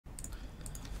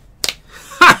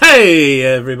Hey,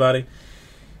 everybody.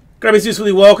 Grabby's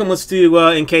Usefully welcome. Let's do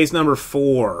Encased number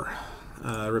 4.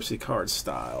 RCC card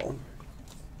style.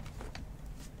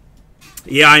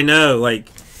 Yeah, I know. Like,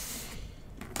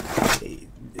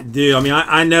 dude, I mean,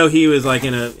 I know he was like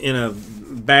in a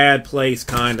bad place,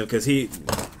 kind of, because he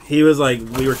was like,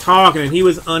 we were talking, and he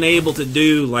was unable to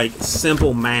do like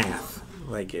simple math.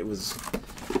 Like, it was.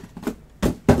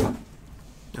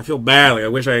 I feel bad. Like, I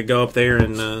wish I could go up there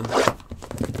and.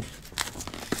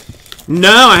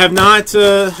 No, I have not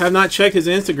checked his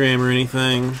Instagram or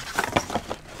anything,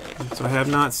 so I have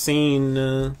not seen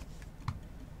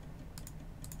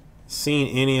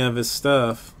any of his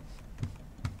stuff.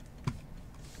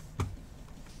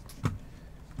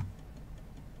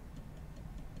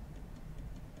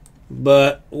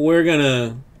 But we're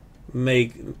gonna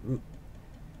make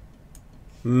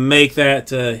that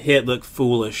hit look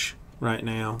foolish right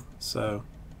now, so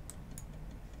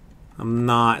I'm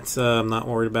not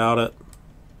worried about it.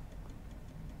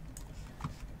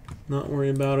 Not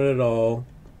worried about it at all.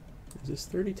 Is this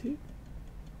 32?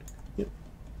 Yep.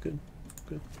 Good.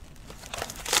 Good.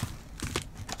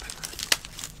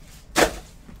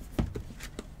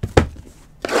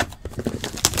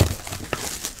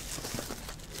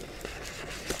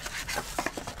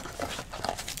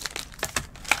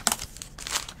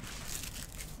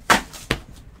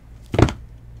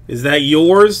 Is that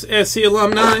yours, SC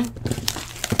alumni?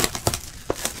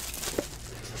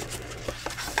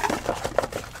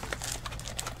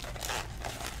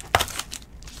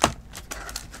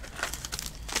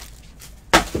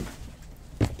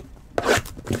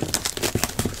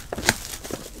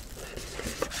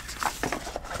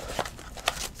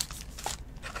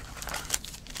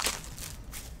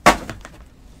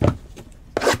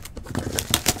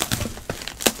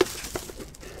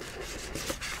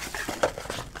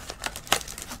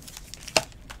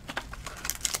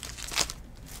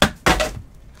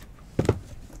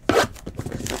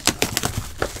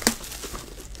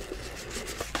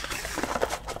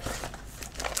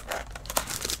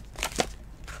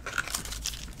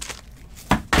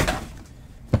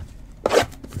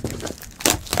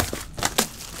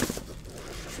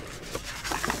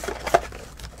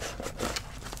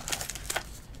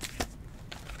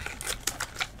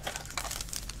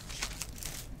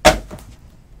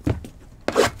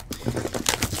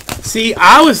 See,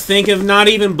 I was thinking of not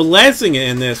even blessing it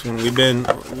in this one. We've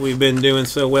been doing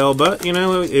so well, but you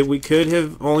know, we could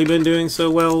have only been doing so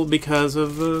well because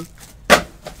of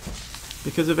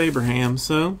Abraham.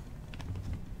 So,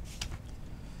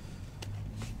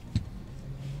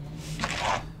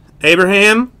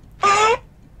 Abraham,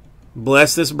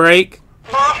 bless this break,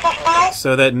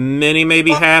 so that many may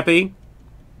be happy.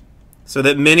 So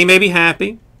that many may be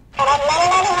happy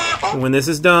when this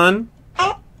is done.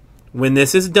 When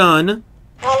this is done,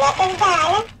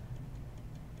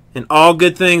 and all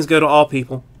good things go to all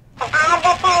people.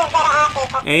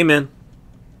 Amen.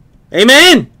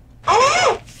 Amen!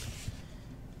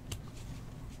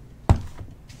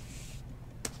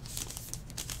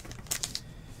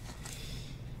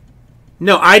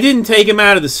 No, I didn't take him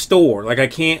out of the store. Like, I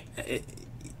can't...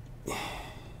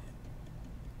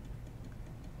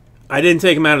 I didn't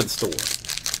take him out of the store.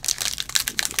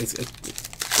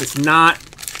 It's not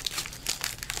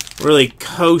really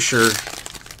kosher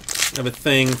of a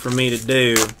thing for me to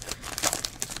do.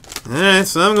 Alright,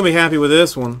 so I'm going to be happy with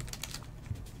this one.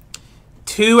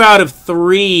 2 out of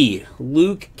 3.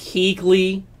 Luke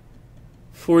Kuechly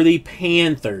for the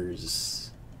Panthers.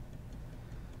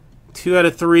 2 out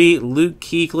of 3. Luke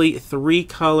Kuechly,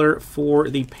 3-color for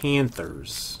the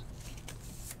Panthers.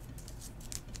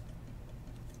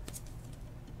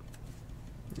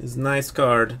 It's a nice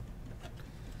card.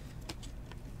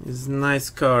 It's a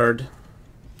nice card.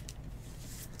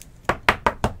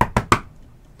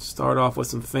 Start off with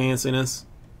some fanciness.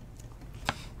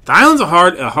 Thailand's a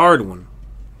hard one.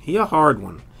 He a hard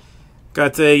one.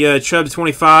 Got a Chubb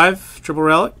 25 triple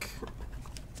relic.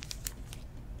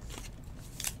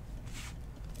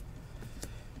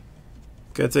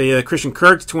 Got a Christian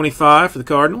Kirk 25 for the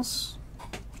Cardinals.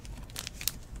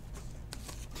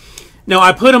 Now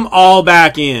I put them all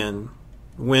back in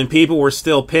when people were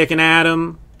still picking at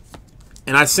him.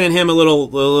 And I sent him a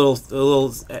little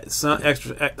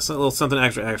something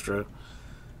extra.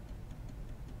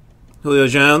 Julio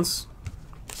Jones.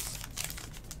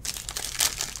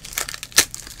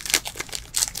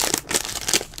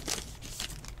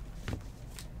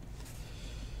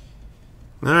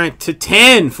 All right, to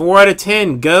 10, 4 out of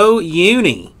 10. Go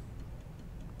Uni.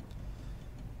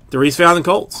 The Reese Falcon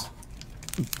Colts.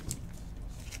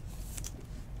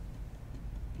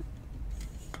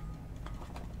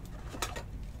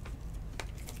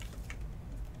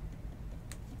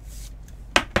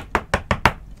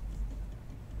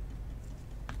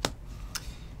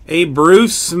 A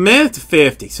Bruce Smith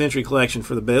 50. Century Collection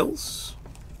for the Bills.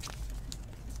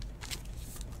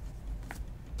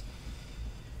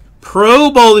 Pro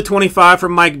Bowl to 25 for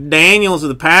Mike Daniels of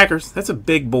the Packers. That's a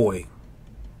big boy.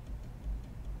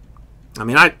 I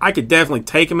mean, I could definitely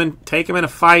take him in a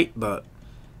fight, but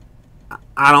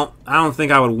I don't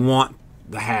think I would want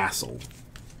the hassle.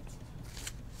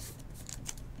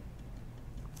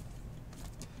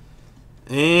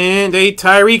 And a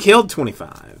Tyreek Hill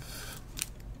 25.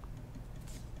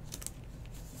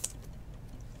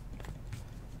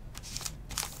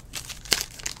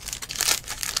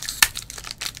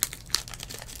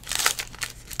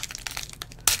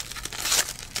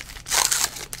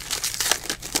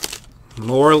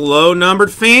 More low-numbered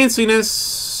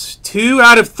fanciness. 2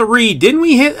 out of 3. Didn't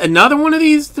we hit another one of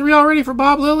these 3 already for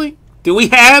Bob Lilly? Do we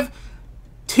have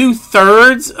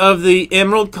 2/3 of the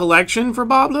Emerald collection for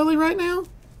Bob Lilly right now?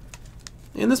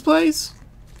 In this place?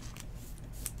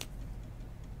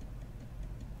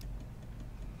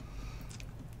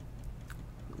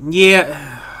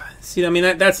 Yeah. See, I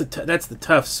mean, that's the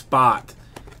tough spot.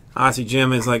 Honestly,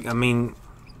 Jim, is like, I mean,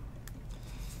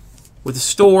 with the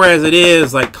store as it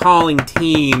is, like, calling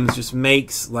teams just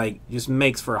makes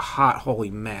for a hot, holy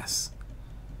mess.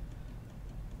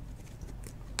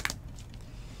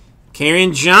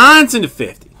 Kerryon Johnson to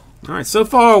 50. All right, so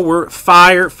far we're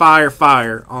fire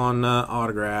on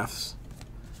autographs.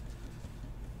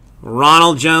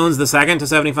 Ronald Jones II to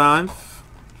 75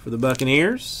 for the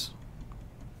Buccaneers.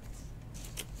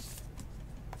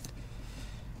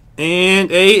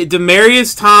 And a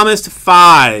Demaryius Thomas to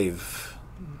 5.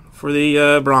 For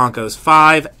the Broncos.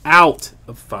 5 out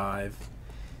of 5.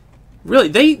 Really,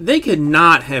 they could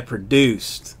not have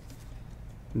produced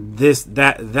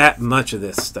that much of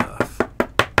this stuff.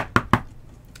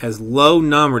 As low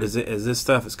numbered as this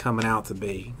stuff is coming out to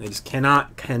be. They just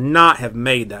cannot have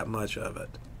made that much of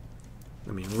it.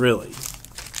 I mean, really.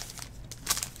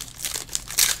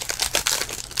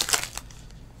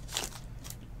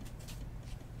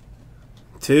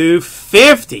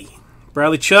 $250.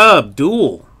 Bradley Chubb,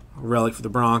 dual. Relic for the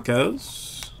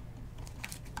Broncos.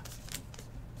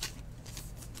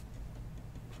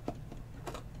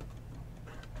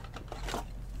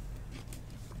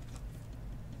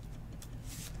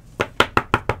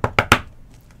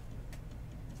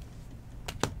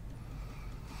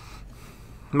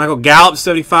 Michael Gallup,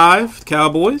 75, the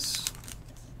Cowboys.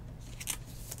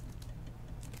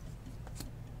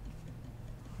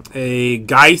 A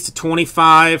Geist,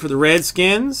 25 for the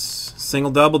Redskins.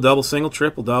 Single, double, double, single,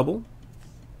 triple, double.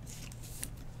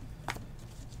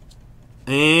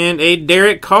 And a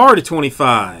Derek Carr to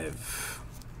 25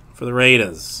 for the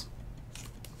Raiders.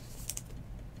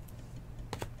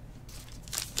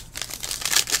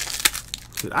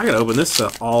 Dude, I gotta open this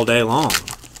stuff all day long.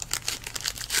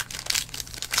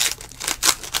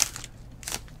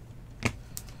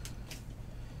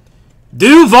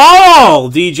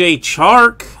 Duval! DJ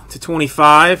Chark to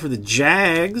 25 for the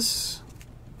Jags.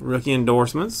 Rookie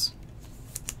endorsements.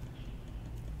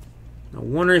 I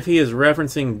wonder if he is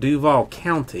referencing Duval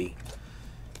County.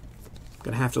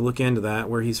 Gonna have to look into that,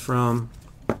 where he's from.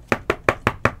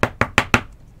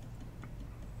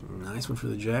 Nice one for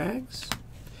the Jags.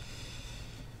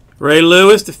 Ray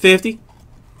Lewis to 50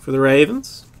 for the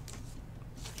Ravens.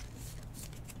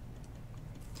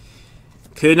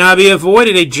 Could not be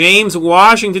avoided. A James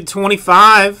Washington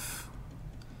 25.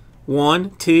 1,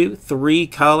 2, 3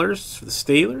 colors for the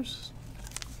Steelers.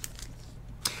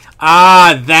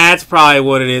 Ah, that's probably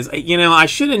what it is. You know, I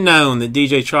should have known that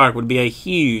DJ Chark would be a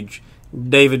huge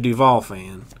David Duval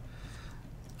fan.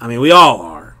 I mean, we all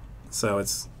are. So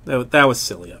that was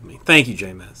silly of me. Thank you,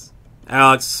 James.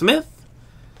 Alex Smith.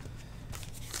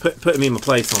 Put me in my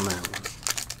place on that one.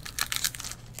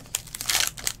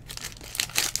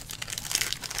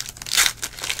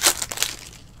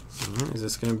 Is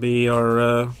this going to be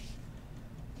our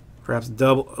perhaps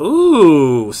double?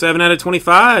 Ooh, 7 out of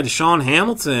 25. Deshaun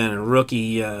Hamilton,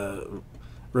 rookie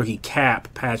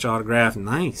cap patch autograph.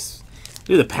 Nice.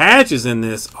 Dude, the patches in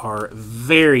this are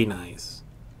very nice.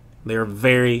 They're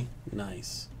very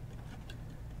nice.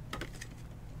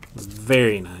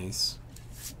 Very nice.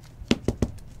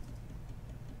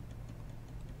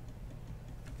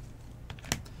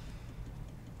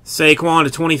 Saquon to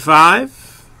 25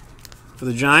 for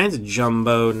the Giants, a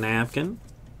jumbo napkin.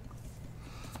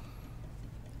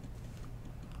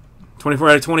 24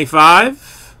 out of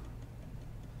 25.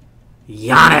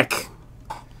 Yannick.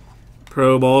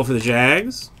 Pro Bowl for the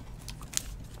Jags.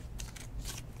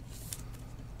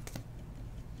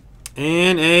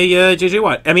 And a J.J.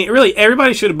 Watt. I mean, really,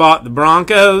 everybody should have bought the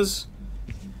Broncos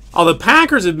Although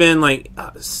Packers have been like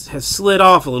has slid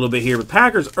off a little bit here, but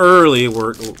Packers early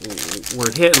were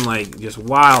hitting like just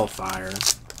wildfire.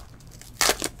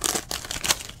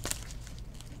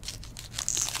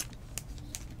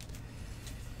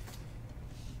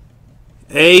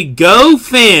 A Go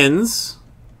Fins,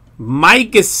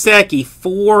 Mike Gesicki,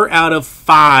 4 out of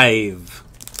 5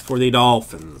 for the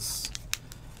Dolphins.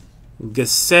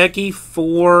 Gesicki,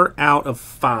 4 out of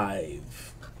 5.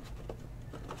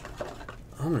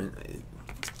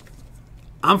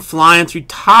 I'm flying through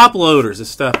top loaders. This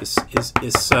stuff is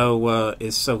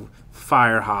so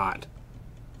fire hot.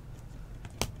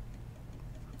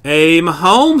 A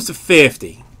Mahomes to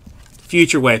 50.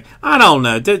 Future wave. I don't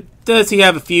know. Does he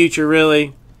have a future,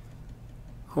 really?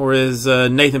 Or is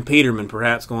Nathan Peterman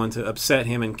perhaps going to upset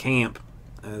him in camp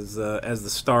as the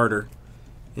starter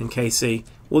in KC?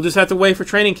 We'll just have to wait for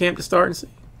training camp to start and see.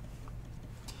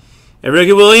 A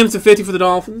Ricky Williams to 50 for the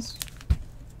Dolphins.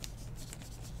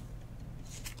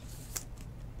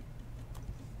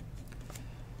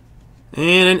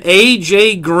 And an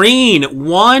A.J. Green,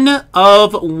 1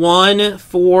 of 1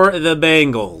 for the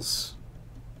Bengals.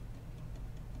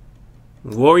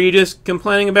 What were you just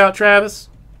complaining about, Travis?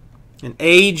 An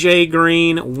A.J.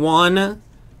 Green, 1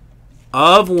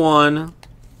 of 1.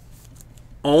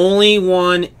 Only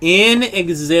one in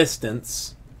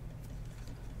existence.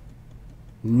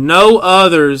 No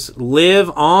others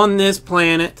live on this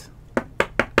planet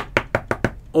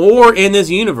or in this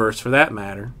universe, for that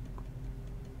matter.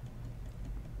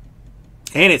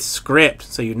 And it's script,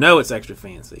 so you know it's extra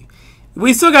fancy.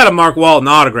 We still got a Mark Walton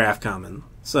autograph coming.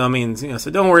 So, I mean,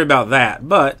 so don't worry about that.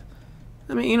 But,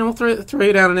 I mean, we'll throw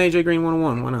you down an AJ Green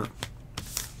 101. Why not?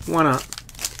 Why not?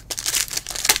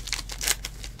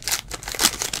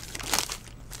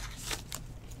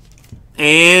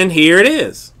 And here it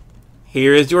is.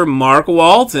 Here is your Mark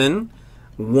Walton,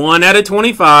 1 out of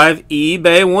 25,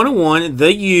 eBay 101,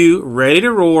 the U, ready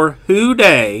to roar, Who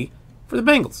Day for the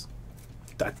Bengals.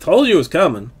 I told you it was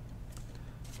coming.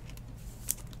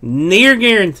 Near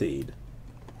guaranteed.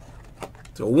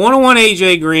 So 101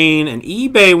 AJ Green, an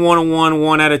eBay 101,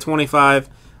 1 out of 25,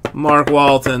 Mark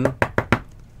Walton.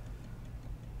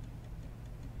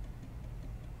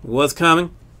 What's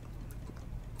coming?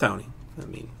 Tony. I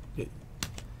mean,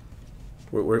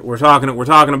 we're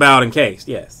talking about Encased.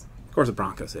 Yes, of course the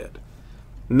Broncos hit.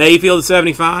 Mayfield at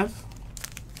 75.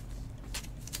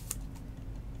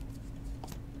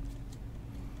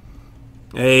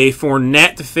 A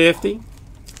Fournette to 50.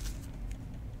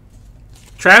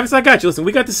 Travis, I got you. Listen,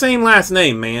 we got the same last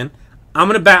name, man. I'm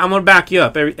gonna back you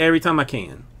up every time I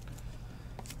can.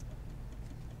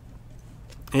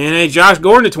 And a Josh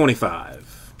Gordon to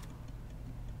 25.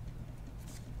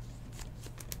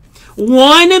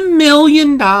 $1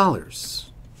 million,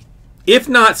 if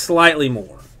not slightly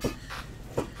more,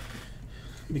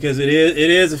 because it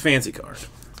is a fancy card.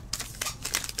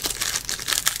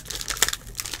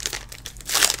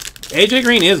 AJ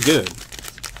Green is good.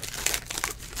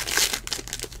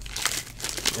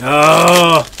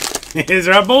 Oh, here's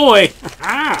our boy.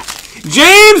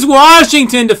 James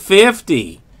Washington to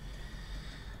 50.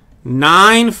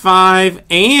 9, 5,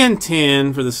 and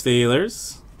 10 for the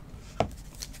Steelers.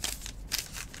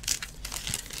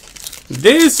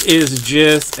 This is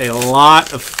just a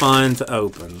lot of fun to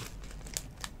open.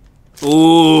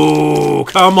 Ooh,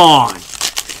 come on.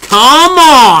 Come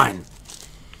on.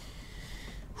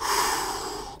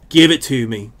 Give it to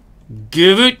me.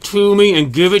 Give it to me,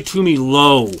 and give it to me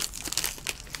low.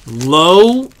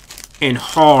 Low and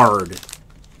hard.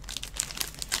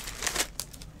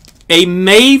 A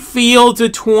Mayfield to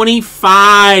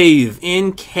 25.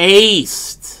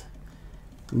 Encased.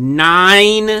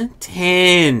 9,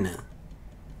 10.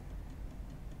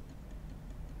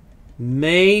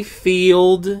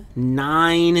 Mayfield,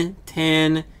 9,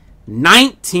 10,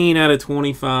 19 out of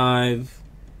 25.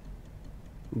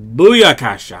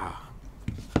 Booyakasha.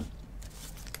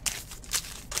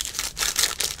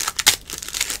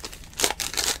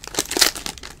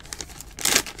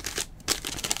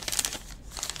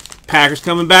 Packers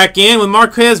coming back in with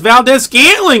Marquez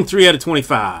Valdez-Scantling, 3 out of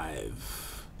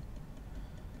 25.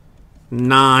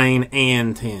 9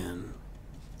 and 10.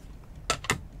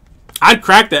 I'd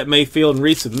crack that Mayfield and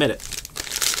resubmit it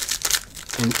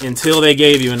until they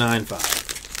gave you a 9.5.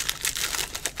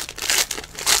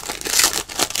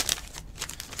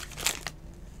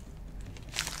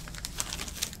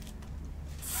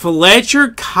 Fletcher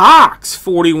Cox,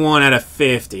 41 out of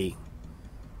 50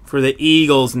 for the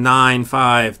Eagles, 9,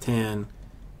 5, 10.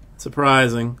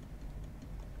 Surprising.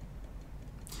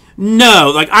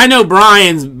 No, like I know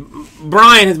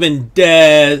Ryan has been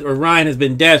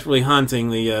desperately hunting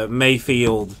the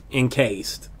Mayfield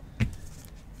Encased.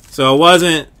 So it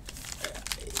wasn't.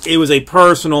 It was a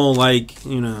personal, like,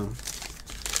 you know.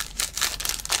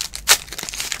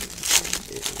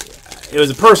 It was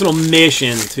a personal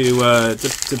mission to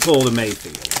pull the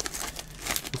Mayfield.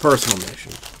 A personal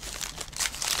mission.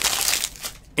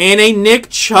 And a Nick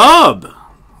Chubb,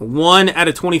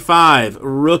 1/25,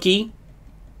 rookie,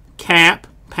 cap,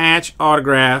 patch,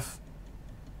 autograph.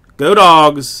 Go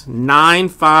Dogs,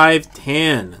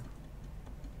 9/5/10.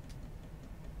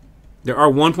 There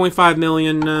are 1.5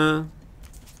 million.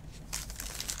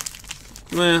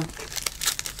 Well,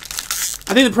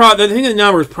 I think the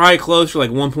number is probably close to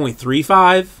like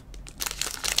 1.35.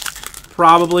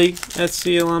 Probably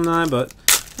SC alumni, but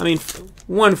I mean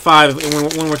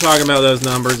 1.5 when we're talking about those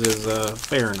numbers is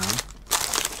fair enough.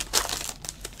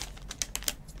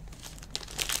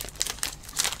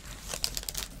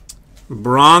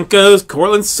 Broncos,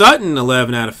 Cortland Sutton,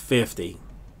 11/50.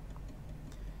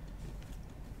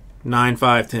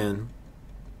 9/5/10.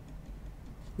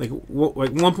 Like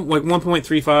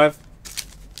 1.35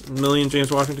 million James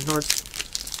Washington cards.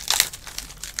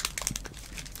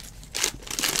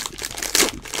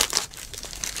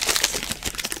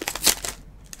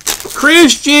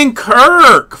 Christian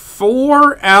Kirk,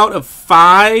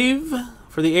 4/5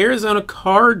 for the Arizona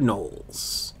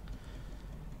Cardinals.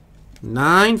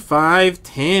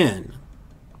 9/5/10.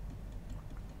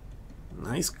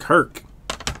 Nice Kirk.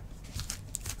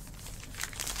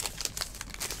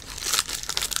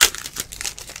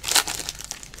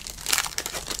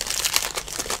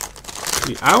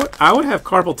 I would have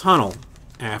carpal tunnel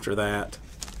after that.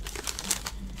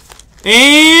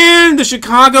 And the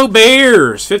Chicago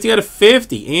Bears,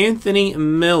 50/50. Anthony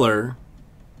Miller,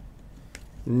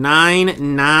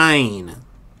 9/9.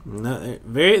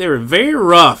 They were very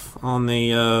rough on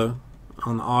the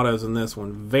autos in this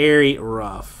one. Very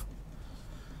rough.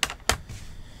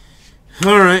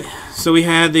 All right, so we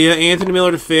had the Anthony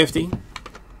Miller /50,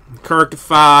 Kirk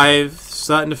 /5,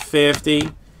 Sutton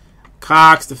 /50.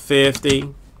 Cox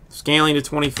 /50, Scanling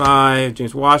 /25,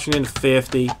 James Washington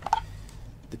 /50,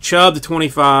 the Chubb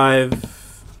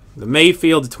 /25, the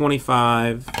Mayfield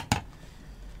 /25.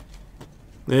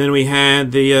 Then we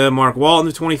had the Mark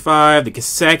Walton /25, the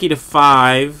Gesicki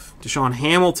 /5, Deshaun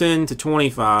Hamilton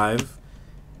 /25,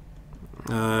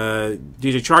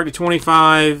 DJ Chark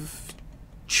 /25,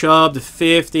 Chubb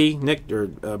 /50,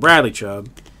 Bradley Chubb,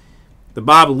 the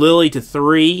Bob Lilly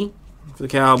 /3. For the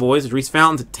Cowboys, Reese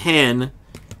Fountain /10,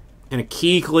 and a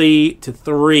Kuechly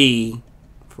 /3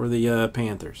 for the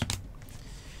Panthers.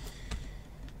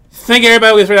 Thank you,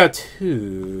 everybody. We'll get right out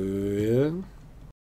to